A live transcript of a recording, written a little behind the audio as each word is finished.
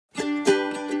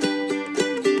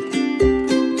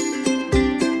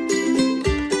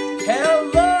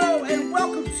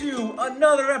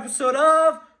another episode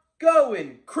of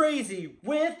Goin Crazy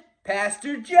with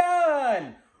Pastor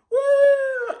Jon.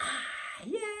 Woo!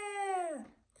 Yeah!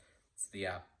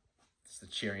 It's the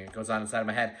cheering that goes on inside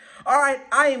my head. All right,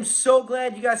 I am so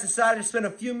glad you guys decided to spend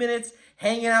a few minutes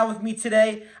hanging out with me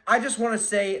today. I just want to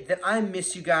say that I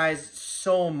miss you guys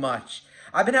so much.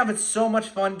 I've been having so much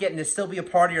fun getting to still be a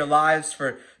part of your lives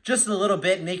for just a little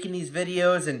bit, making these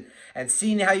videos and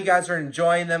seeing how you guys are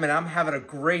enjoying them, and I'm having a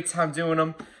great time doing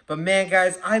them. But man,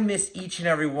 guys, I miss each and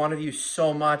every one of you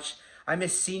so much. I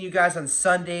miss seeing you guys on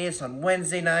Sundays, on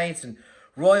Wednesday nights, and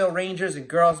Royal Rangers and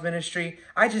Girls Ministry.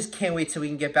 I just can't wait till we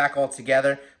can get back all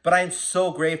together. But I am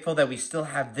so grateful that we still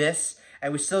have this,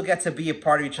 and we still get to be a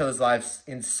part of each other's lives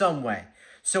in some way.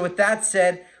 So with that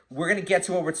said, we're going to get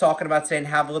to what we're talking about today and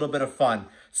have a little bit of fun.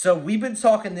 So we've been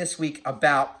talking this week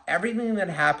about everything that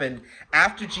happened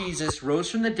after Jesus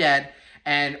rose from the dead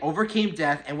and overcame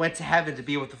death and went to heaven to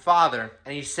be with the Father.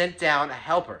 And he sent down a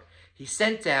helper. He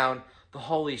sent down the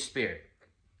Holy Spirit.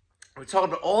 We're talking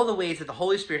about all the ways that the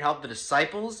Holy Spirit helped the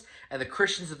disciples and the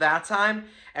Christians of that time.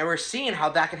 And we're seeing how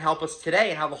that can help us today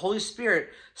and how the Holy Spirit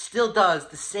still does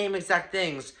the same exact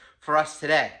things for us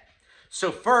today.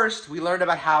 So first, we learned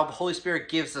about how the Holy Spirit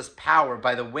gives us power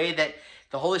by the way that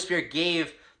the Holy Spirit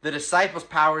gave the disciples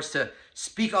powers to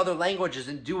speak other languages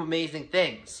and do amazing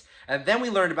things. And then we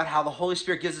learned about how the Holy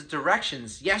Spirit gives us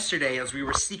directions yesterday as we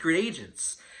were secret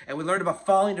agents. And we learned about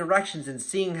following directions and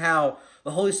seeing how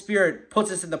the Holy Spirit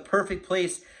puts us in the perfect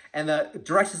place and the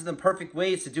directions in the perfect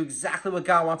ways to do exactly what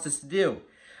God wants us to do.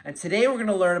 And today we're going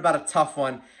to learn about a tough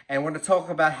one, and we're going to talk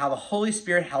about how the Holy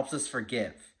Spirit helps us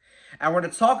forgive. And we're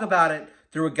going to talk about it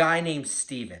through a guy named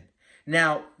Stephen.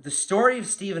 Now, the story of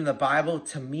Stephen in the Bible,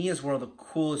 to me, is one of the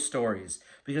coolest stories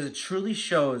because it truly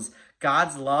shows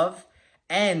God's love,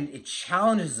 and it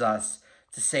challenges us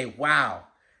to say, wow,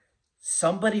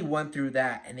 somebody went through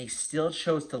that and they still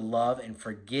chose to love and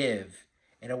forgive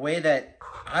in a way that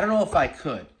I don't know if I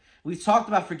could. We've talked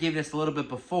about forgiveness a little bit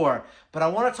before, but I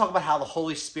want to talk about how the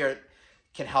Holy Spirit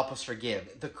can help us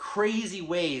forgive. The crazy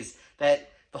ways that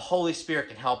the Holy Spirit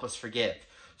can help us forgive.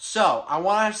 So I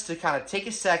want us to kind of take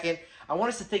a second. I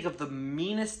want us to think of the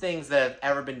meanest things that have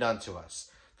ever been done to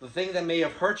us. The thing that may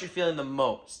have hurt your feeling the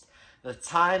most. The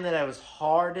time that it was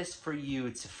hardest for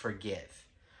you to forgive.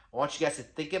 I want you guys to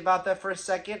think about that for a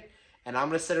second. And I'm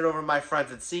going to send it over to my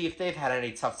friends and see if they've had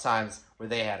any tough times where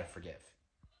they had to forgive.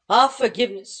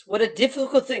 Forgiveness. What a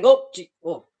difficult thing.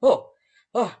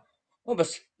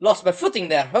 Almost lost my footing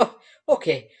there. Oh,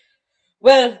 okay.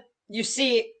 Well, you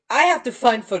see, I have to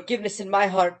find forgiveness in my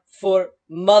heart for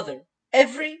Mother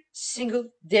every single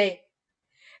day.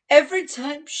 Every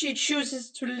time she chooses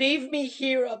to leave me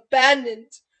here abandoned,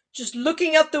 just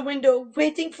looking out the window,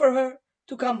 waiting for her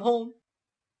to come home.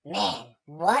 Man,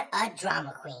 what a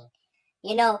drama queen.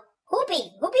 You know,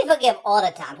 Hoopy forgive all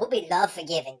the time. Hoopy love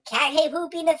forgiving. Cat hit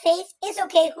Hoopy in the face. It's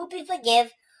okay, Hoopy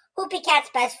forgive. Hoopy Cat's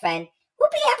best friend.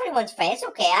 Hoopy everyone's friend. It's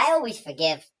okay, I always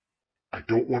forgive. I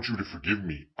don't want you to forgive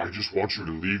me. I just want you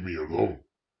to leave me alone.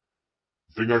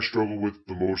 The thing I struggle with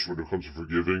the most when it comes to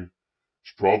forgiving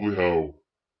is probably how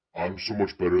I'm so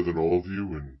much better than all of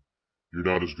you and you're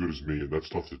not as good as me, and that's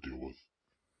tough to deal with.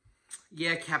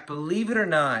 Yeah, Kat, believe it or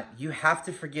not, you have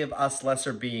to forgive us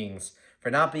lesser beings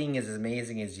for not being as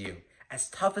amazing as you. As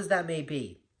tough as that may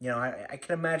be, I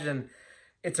can imagine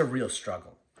it's a real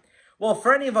struggle. Well,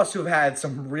 for any of us who've had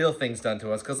some real things done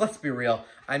to us, because let's be real,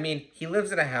 I mean, he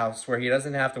lives in a house where he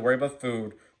doesn't have to worry about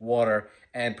food, water,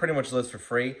 and pretty much lives for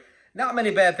free. Not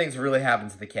many bad things really happen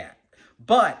to the cat.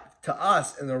 But to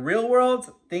us, in the real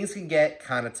world, things can get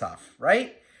kind of tough,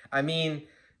 right? I mean,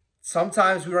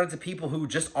 sometimes we run into people who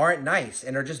just aren't nice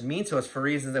and are just mean to us for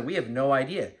reasons that we have no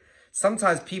idea.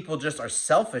 Sometimes people just are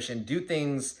selfish and do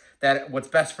things that what's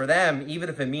best for them, even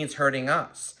if it means hurting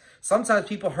us. Sometimes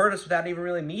people hurt us without even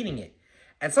really meaning it.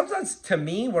 And sometimes, to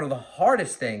me, one of the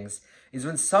hardest things is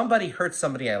when somebody hurts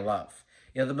somebody I love.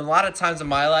 There have been a lot of times in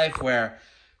my life where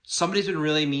somebody's been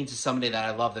really mean to somebody that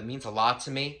I love that means a lot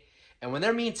to me. And when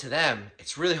they're mean to them,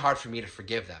 it's really hard for me to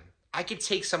forgive them. I could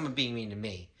take someone being mean to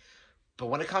me. But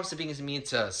when it comes to being mean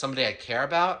to somebody I care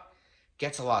about, it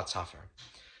gets a lot tougher.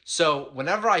 So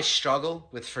whenever I struggle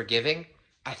with forgiving,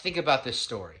 I think about this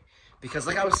story. Because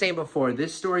like I was saying before,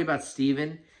 this story about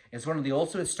Stephen is one of the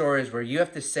ultimate stories where you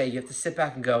have to sit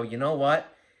back and go, you know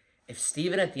what? If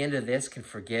Stephen at the end of this can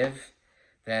forgive,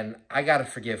 then I got to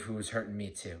forgive who was hurting me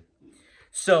too.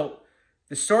 So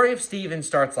the story of Stephen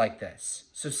starts like this.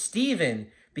 So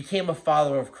Stephen became a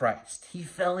follower of Christ. He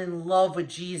fell in love with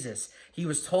Jesus. He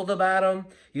was told about him.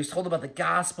 He was told about the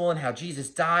gospel and how Jesus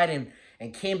died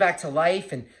and came back to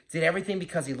life and did everything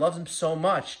because he loves him so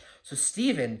much. So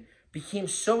Stephen became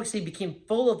so excited, became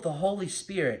full of the Holy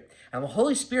Spirit. And the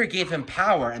Holy Spirit gave him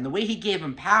power. And the way he gave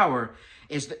him power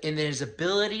is in his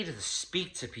ability to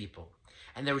speak to people.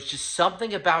 And there was just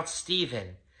something about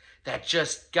Stephen that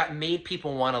just made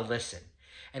people want to listen.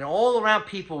 And all around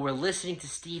people were listening to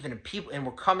Stephen, and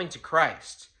were coming to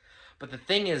Christ. But the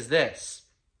thing is this.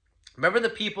 Remember the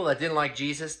people that didn't like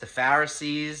Jesus, the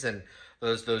Pharisees and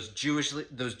those Jewish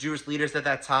leaders at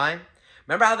that time?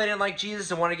 Remember how they didn't like Jesus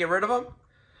and wanted to get rid of him?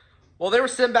 Well, they were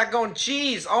sitting back going,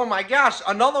 geez, oh my gosh,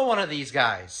 another one of these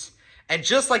guys. And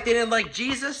just like they didn't like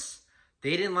Jesus,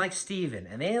 they didn't like Stephen.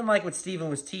 And they didn't like what Stephen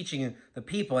was teaching the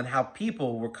people and how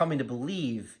people were coming to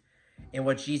believe in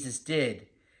what Jesus did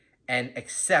and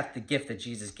accept the gift that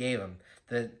Jesus gave them.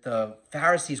 The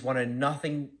Pharisees wanted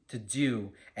nothing to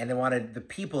do, and they wanted the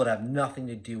people to have nothing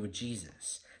to do with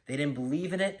Jesus. They didn't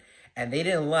believe in it, and they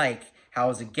didn't like how it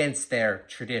was against their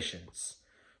traditions.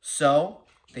 So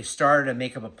they started to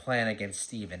make up a plan against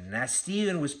Stephen. And as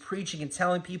Stephen was preaching and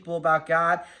telling people about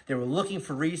God, they were looking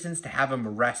for reasons to have him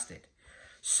arrested.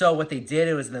 So what they did,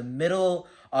 it was in the middle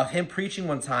of him preaching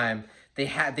one time,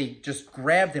 they just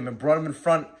grabbed him and brought him in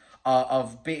front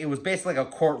it was basically like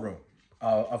a courtroom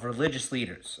of religious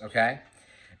leaders, okay?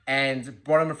 And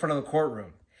brought him in front of the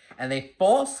courtroom. And they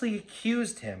falsely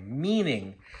accused him,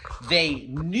 meaning they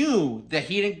knew that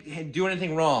he didn't do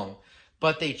anything wrong,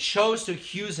 but they chose to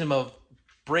accuse him of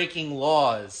breaking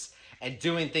laws and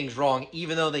doing things wrong,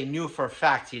 even though they knew for a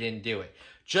fact he didn't do it,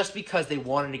 just because they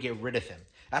wanted to get rid of him.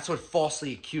 That's what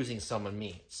falsely accusing someone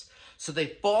means. So they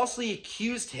falsely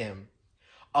accused him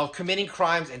of committing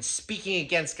crimes and speaking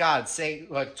against God, saying,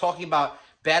 like, talking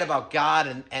bad about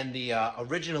God and the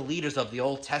original leaders of the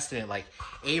Old Testament, like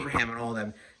Abraham and all of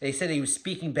them. They said he was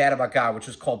speaking bad about God, which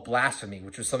was called blasphemy,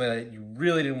 which was something that you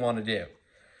really didn't want to do.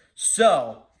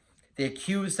 So they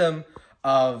accused him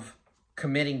of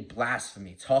committing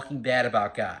blasphemy, talking bad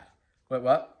about God. Wait,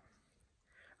 what?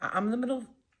 I'm in the middle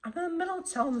of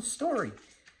telling the story.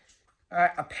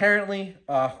 Apparently,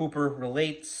 Hooper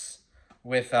relates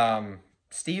with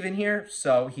Stephen here,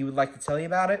 so he would like to tell you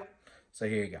about it. So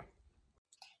here you go.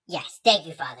 Yes, thank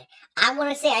you, Father. I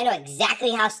want to say I know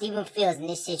exactly how Stephen feels in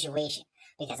this situation,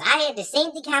 because I had the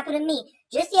same thing happen to me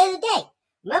just the other day.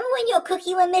 Remember when your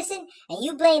cookie went missing and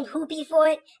you blamed Hoopy for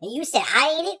it and you said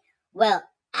I ate it? Well,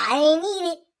 I ain't eat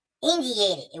it. Indy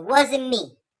ate it. It wasn't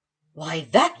me. Why,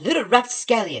 that little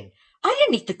rapscallion. I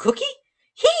didn't eat the cookie.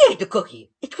 He ate the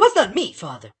cookie. It was not me,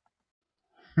 Father.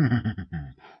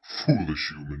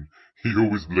 Foolish human. He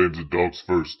always blames the dogs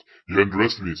first. He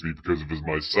underestimates me because of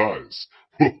my size.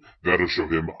 Well, that'll show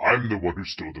him I'm the one who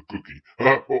stole the cookie.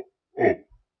 How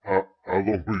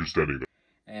long were you standing there?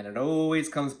 And it always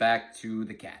comes back to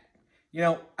the cat. You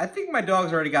know, I think my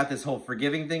dog's already got this whole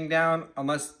forgiving thing down,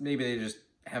 unless maybe they just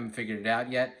haven't figured it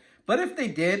out yet. But if they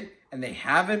did, and they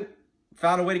haven't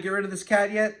found a way to get rid of this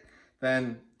cat yet,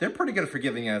 then they're pretty good at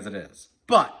forgiving as it is.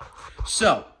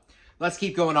 So, let's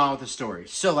keep going on with the story.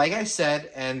 So, like I said,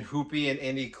 and Hoopy and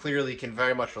Indy clearly can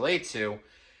very much relate to,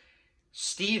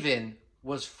 Stephen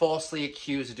was falsely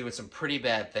accused of doing some pretty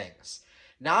bad things.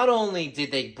 Not only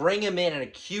did they bring him in and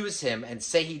accuse him and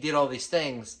say he did all these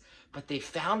things, but they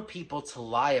found people to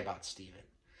lie about Stephen.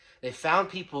 They found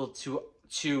people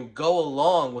to go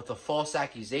along with the false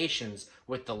accusations,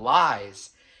 with the lies,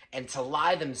 and to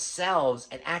lie themselves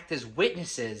and act as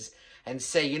witnesses and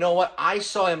say, you know what, I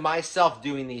saw him myself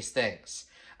doing these things.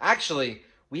 Actually,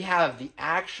 we have the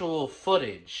actual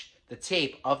footage, the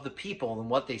tape of the people and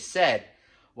what they said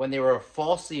when they were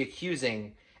falsely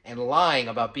accusing and lying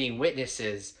about being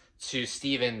witnesses to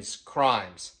Stephen's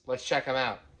crimes. Let's check them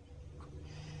out.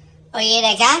 Oh, yeah,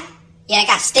 that guy? Yeah, that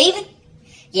guy Stephen?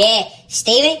 Yeah,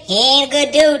 Stephen, he ain't a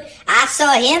good dude. I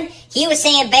saw him. He was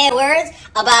saying bad words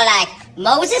about, like,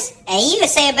 Moses, and he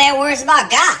was saying bad words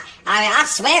about God. I mean, I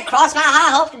swear, cross my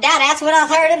high hope to die, that's what I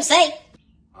heard him say.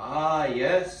 Ah,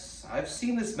 yes, I've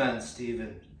seen this man,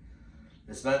 Stephen.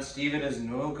 This man, Stephen, is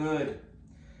no good.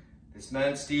 This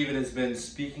man, Stephen, has been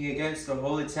speaking against the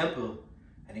Holy Temple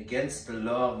and against the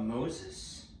law of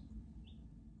Moses.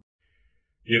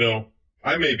 You know,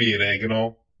 I may be an egg and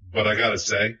all, but I gotta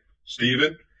say,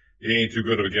 Stephen, he ain't too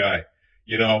good of a guy.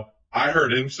 You know, I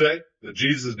heard him say that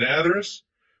Jesus of Nazareth,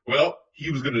 well,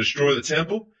 he was gonna destroy the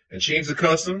temple and change the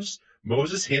customs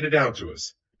Moses handed down to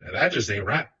us. Now that just ain't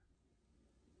right.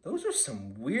 Those are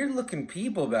some weird looking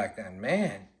people back then,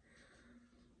 man.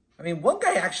 I mean, one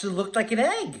guy actually looked like an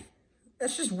egg.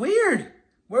 That's just weird.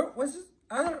 Where was it?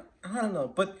 I don't know.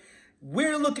 But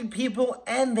weird looking people,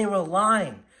 and they were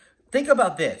lying. Think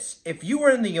about this. If you were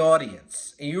in the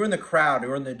audience, and you were in the crowd,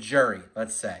 or in the jury,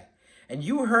 let's say, and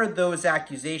you heard those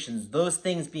accusations, those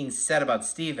things being said about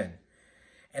Stephen,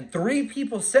 and 3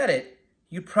 people said it,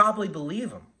 you'd probably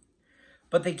believe them.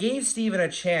 But they gave Stephen a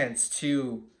chance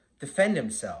to defend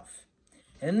himself.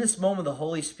 And in this moment, the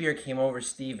Holy Spirit came over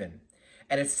Stephen.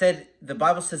 And it said, the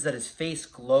Bible says that his face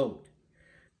glowed.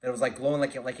 That it was like glowing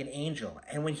like an angel.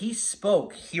 And when he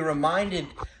spoke, he reminded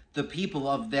the people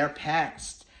of their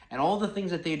past and all the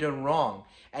things that they'd done wrong.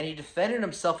 And he defended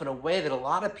himself in a way that a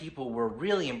lot of people were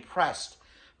really impressed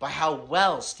by how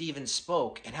well Stephen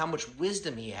spoke and how much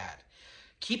wisdom he had.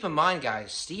 Keep in mind,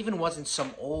 guys, Stephen wasn't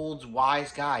some old,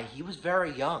 wise guy. He was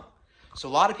very young. So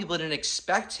a lot of people didn't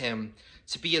expect him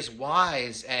to be as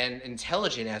wise and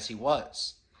intelligent as he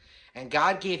was. And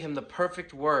God gave him the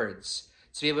perfect words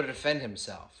to be able to defend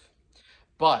himself.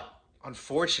 But,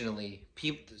 unfortunately,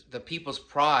 the people's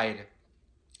pride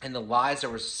and the lies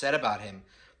that were said about him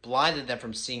blinded them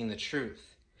from seeing the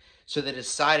truth. So they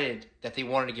decided that they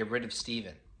wanted to get rid of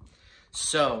Stephen.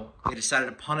 So they decided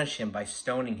to punish him by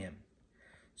stoning him.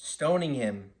 Stoning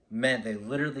him meant they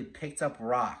literally picked up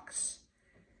rocks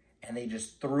and they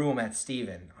just threw them at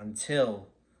Stephen until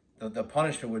the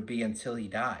punishment would be until he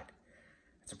died.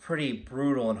 It's a pretty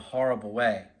brutal and horrible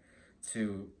way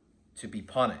to be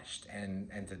punished and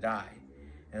to die.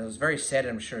 And it was very sad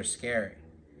and I'm sure scary.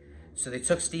 So they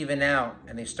took Stephen out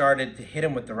and they started to hit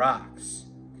him with the rocks.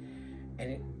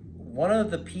 And one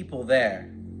of the people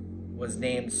there was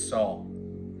named Saul.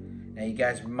 Now you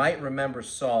guys might remember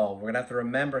Saul. We're going to have to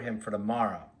remember him for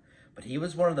tomorrow. But he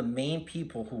was one of the main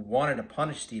people who wanted to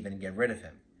punish Stephen and get rid of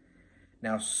him.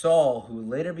 Now Saul, who will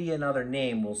later be another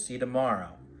name we'll see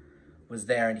tomorrow, was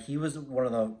there, and he was one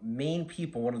of the main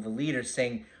people, one of the leaders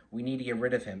saying, we need to get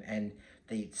rid of him. And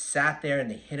they sat there and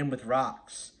they hit him with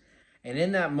rocks. And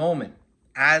in that moment,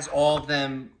 as all of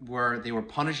them they were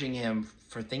punishing him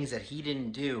for things that he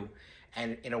didn't do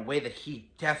and in a way that he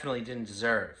definitely didn't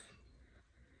deserve,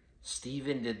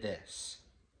 Stephen did this.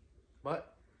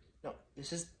 What? No,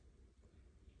 this is...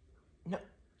 No.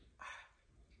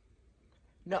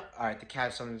 No. All right, the cat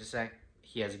has something to say.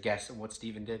 He has a guess at what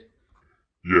Stephen did.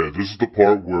 Yeah, this is the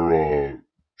part where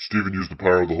Stephen used the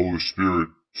power of the Holy Spirit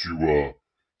to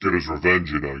get his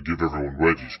revenge and give everyone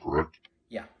wedgies, correct?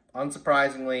 Yeah.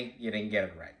 Unsurprisingly, you didn't get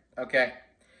it right. Okay?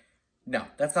 No,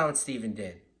 that's not what Stephen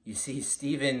did. You see,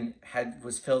 Stephen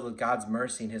was filled with God's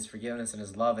mercy and his forgiveness and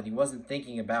his love, and he wasn't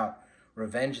thinking about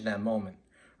revenge in that moment.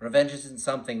 Revenge isn't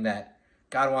something that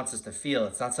God wants us to feel.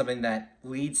 It's not something that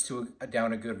leads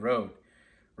down a good road.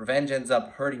 Revenge ends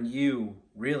up hurting you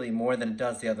really more than it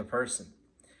does the other person.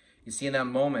 You see, in that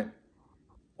moment,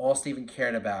 all Stephen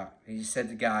cared about, he said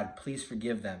to God, please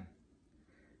forgive them.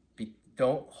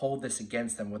 Don't hold this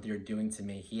against them, what they're doing to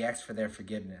me. He asked for their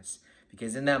forgiveness.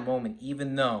 Because in that moment,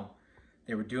 even though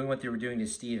they were doing what they were doing to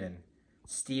Stephen,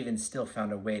 Stephen still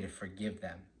found a way to forgive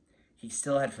them. He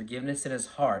still had forgiveness in his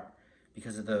heart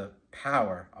because of the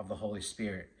power of the Holy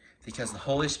Spirit. Because the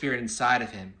Holy Spirit inside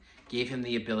of him gave him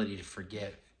the ability to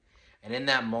forgive. And in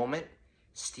that moment,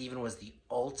 Stephen was the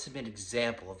ultimate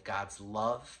example of God's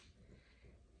love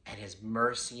and his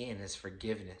mercy and his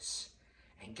forgiveness.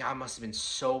 And God must have been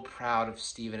so proud of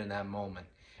Stephen in that moment.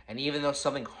 And even though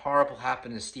something horrible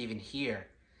happened to Stephen here,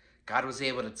 God was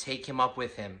able to take him up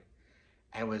with him.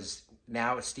 And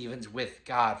now Stephen's with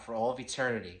God for all of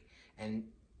eternity. And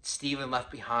Stephen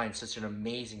left behind such an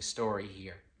amazing story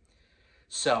here.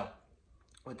 So,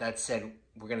 with that said,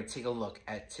 we're going to take a look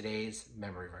at today's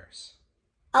memory verse.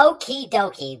 Okie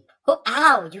dokie. Oh,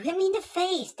 ow, you hit me in the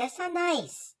face. That's not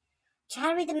nice. Try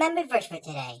to read the memory verse for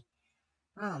today.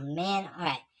 Oh, man. All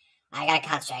right. I gotta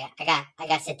concentrate. I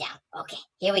gotta sit down. Okay,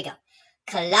 here we go.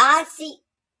 That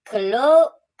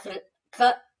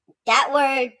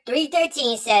word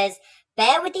 3:13 says,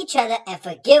 bear with each other and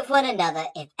forgive one another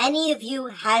if any of you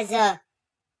has a...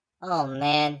 Oh,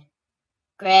 man.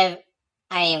 Griv,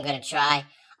 I am gonna try.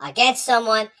 Against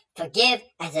someone, forgive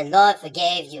as the Lord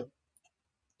forgave you.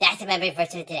 That's the memory verse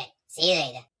for today. See you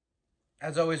later.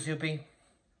 As always, Zoopy,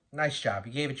 nice job.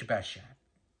 You gave it your best shot.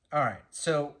 All right,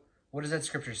 so what is that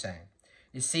scripture saying?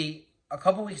 You see, a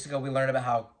couple weeks ago, we learned about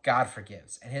how God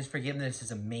forgives, and his forgiveness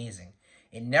is amazing.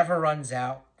 It never runs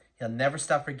out. He'll never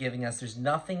stop forgiving us. There's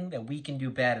nothing that we can do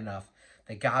bad enough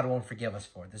that God won't forgive us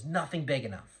for. There's nothing big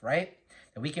enough, right?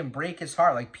 That we can break his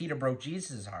heart like Peter broke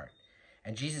Jesus' heart,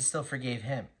 and Jesus still forgave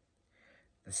him.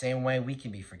 The same way we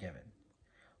can be forgiven.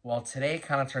 Well, today it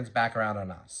kind of turns back around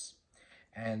on us.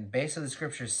 And basically the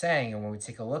scripture is saying, and when we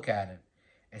take a look at it,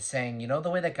 it's saying, you know the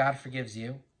way that God forgives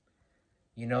you?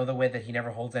 You know the way that he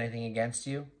never holds anything against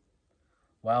you?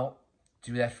 Well,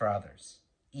 do that for others,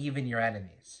 even your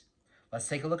enemies. Let's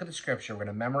take a look at the scripture. We're going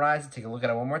to memorize it, take a look at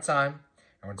it one more time,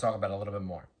 and we're going to talk about it a little bit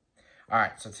more. All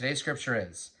right, so today's scripture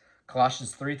is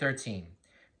Colossians 3:13.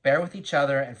 Bear with each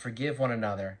other and forgive one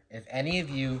another. If any of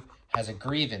you has a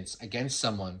grievance against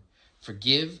someone,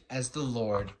 forgive as the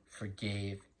Lord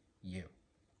forgave you.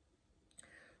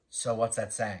 So what's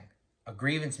that saying? A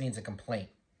grievance means a complaint.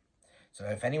 So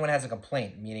if anyone has a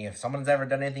complaint, meaning if someone's ever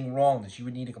done anything wrong that you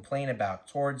would need to complain about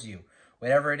towards you,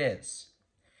 whatever it is,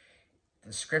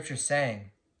 the scripture's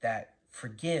saying that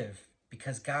forgive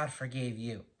because God forgave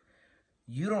you.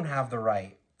 You don't have the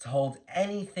right to hold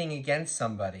anything against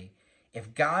somebody.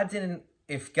 If God didn't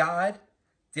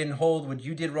hold what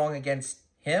you did wrong against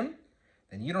him,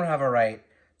 then you don't have a right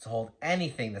to hold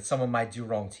anything that someone might do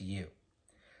wrong to you.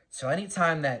 So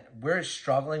anytime that we're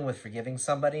struggling with forgiving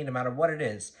somebody, no matter what it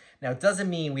is, now it doesn't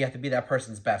mean we have to be that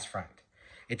person's best friend.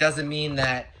 It doesn't mean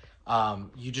that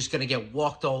you're just going to get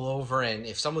walked all over, and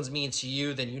if someone's mean to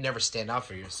you, then you never stand up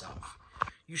for yourself.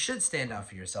 You should stand up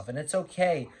for yourself, and it's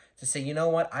okay to say, you know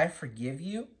what, I forgive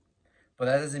you, but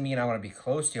that doesn't mean I want to be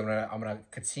close to you. I'm going to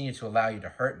continue to allow you to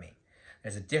hurt me.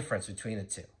 There's a difference between the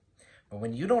two. But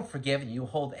when you don't forgive and you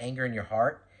hold anger in your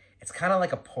heart, it's kind of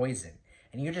like a poison.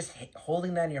 And you're just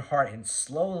holding that in your heart, and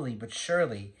slowly but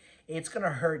surely, it's going to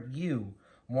hurt you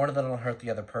more than it'll hurt the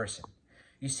other person.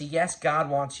 You see, yes, God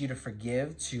wants you to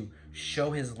forgive, to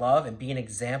show his love and be an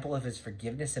example of his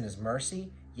forgiveness and his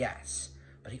mercy. Yes.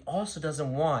 But he also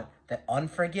doesn't want that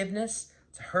unforgiveness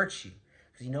to hurt you,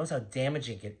 because he knows how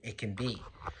damaging it can be.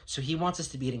 So he wants us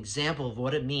to be an example of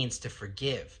what it means to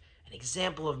forgive, an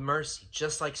example of mercy,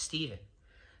 just like Stephen.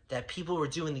 That people were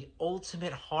doing the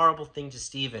ultimate horrible thing to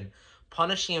Stephen,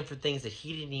 punishing him for things that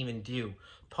he didn't even do,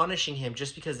 punishing him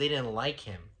just because they didn't like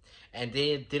him and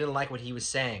they didn't like what he was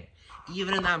saying.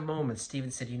 Even in that moment, Stephen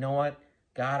said, you know what,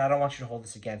 God, I don't want you to hold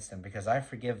this against them because I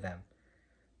forgive them.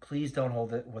 Please don't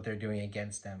hold what they're doing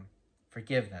against them.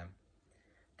 Forgive them.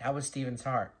 That was Stephen's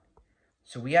heart.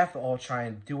 So we have to all try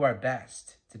and do our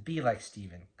best to be like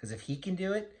Stephen, because if he can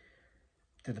do it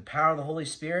through the power of the Holy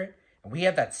Spirit, and we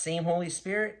have that same Holy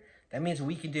Spirit, that means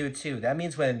we can do it too. That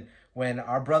means when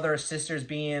our brother or sister is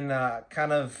being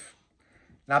kind of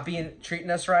not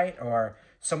treating us right, or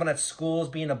someone at school is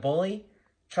being a bully,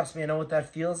 trust me, I know what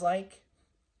that feels like.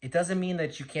 It doesn't mean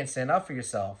that you can't stand up for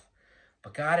yourself,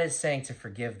 but God is saying to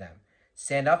forgive them.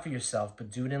 Stand up for yourself,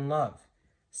 but do it in love.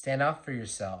 Stand up for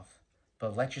yourself,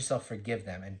 but let yourself forgive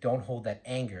them, and don't hold that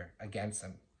anger against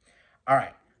them. All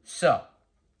right, so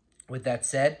with that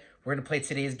said, we're going to play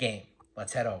today's game.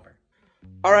 Let's head over.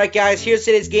 Alright guys, here's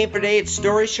today's game for today. It's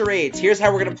Story Charades. Here's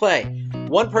how we're going to play.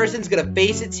 One person's going to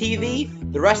face a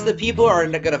TV. The rest of the people are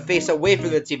going to face away from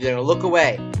the TV. They're going to look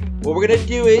away. What we're going to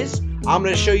do is, I'm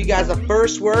going to show you guys the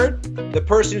first word. The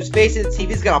person who's facing the TV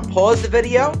is going to pause the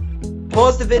video,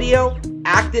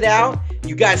 act it out.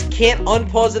 You guys can't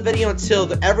unpause the video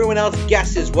until everyone else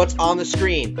guesses what's on the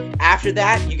screen. After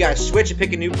that, you guys switch and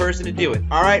pick a new person to do it.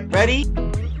 Alright, ready?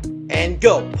 And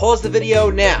go. Pause the video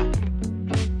now.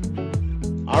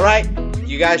 Alright,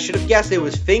 you guys should have guessed it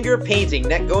was finger painting.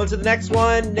 Go into the next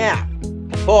one now.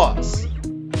 Pause.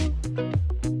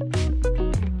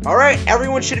 Alright,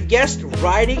 everyone should have guessed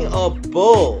riding a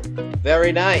bull.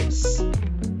 Very nice.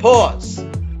 Pause.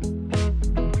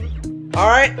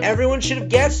 Alright, everyone should have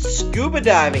guessed scuba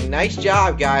diving. Nice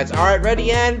job, guys. Alright,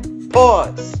 ready and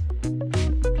pause.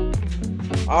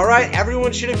 Alright,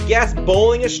 everyone should have guessed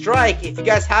bowling a strike. If you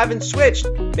guys haven't switched,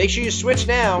 make sure you switch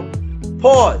now.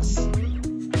 Pause.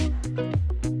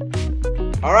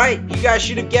 Alright, you guys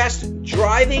should have guessed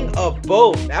driving a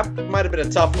boat. That might have been a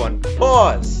tough one.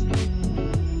 Pause.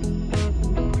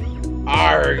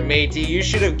 Arrgh, matey, you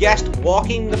should have guessed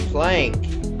walking the plank.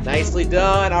 Nicely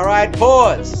done. Alright,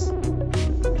 pause.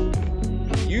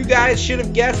 You guys should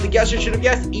have guessed, the guesser should have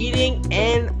guessed eating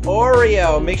an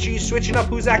Oreo. Make sure you're switching up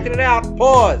who's acting it out.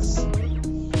 Pause.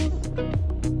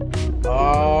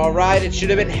 Alright, it should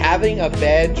have been having a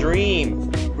bad dream.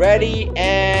 Ready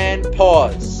and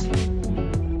pause.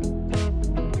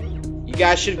 You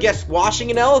guys should have guessed washing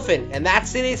an elephant. And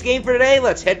that's today's game for today.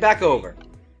 Let's head back over.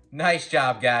 Nice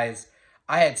job, guys.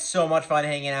 I had so much fun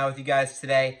hanging out with you guys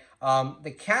today.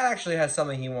 The cat actually has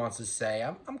something he wants to say.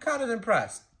 I'm kind of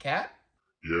impressed. Cat?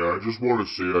 Yeah, I just want to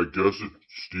say, I guess if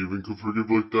Steven could forgive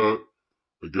like that,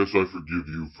 I guess I forgive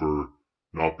you for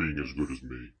not being as good as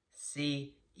me.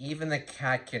 See, even the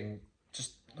cat can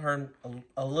just learn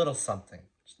a little something.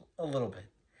 Just a little bit.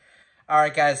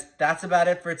 Alright, guys, that's about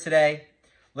it for today.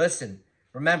 Listen,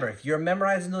 remember, if you're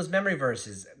memorizing those memory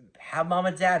verses, have mom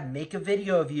and dad make a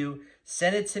video of you.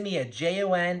 Send it to me at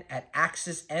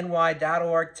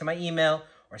jon@accessny.org to my email,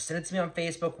 or send it to me on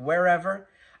Facebook, wherever.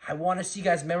 I want to see you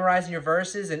guys memorizing your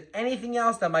verses and anything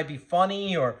else that might be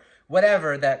funny or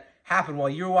whatever that happened while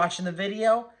you were watching the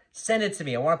video. Send it to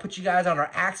me. I want to put you guys on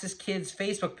our Access Kids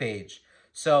Facebook page.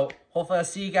 So hopefully I'll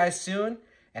see you guys soon,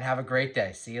 and have a great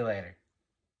day. See you later.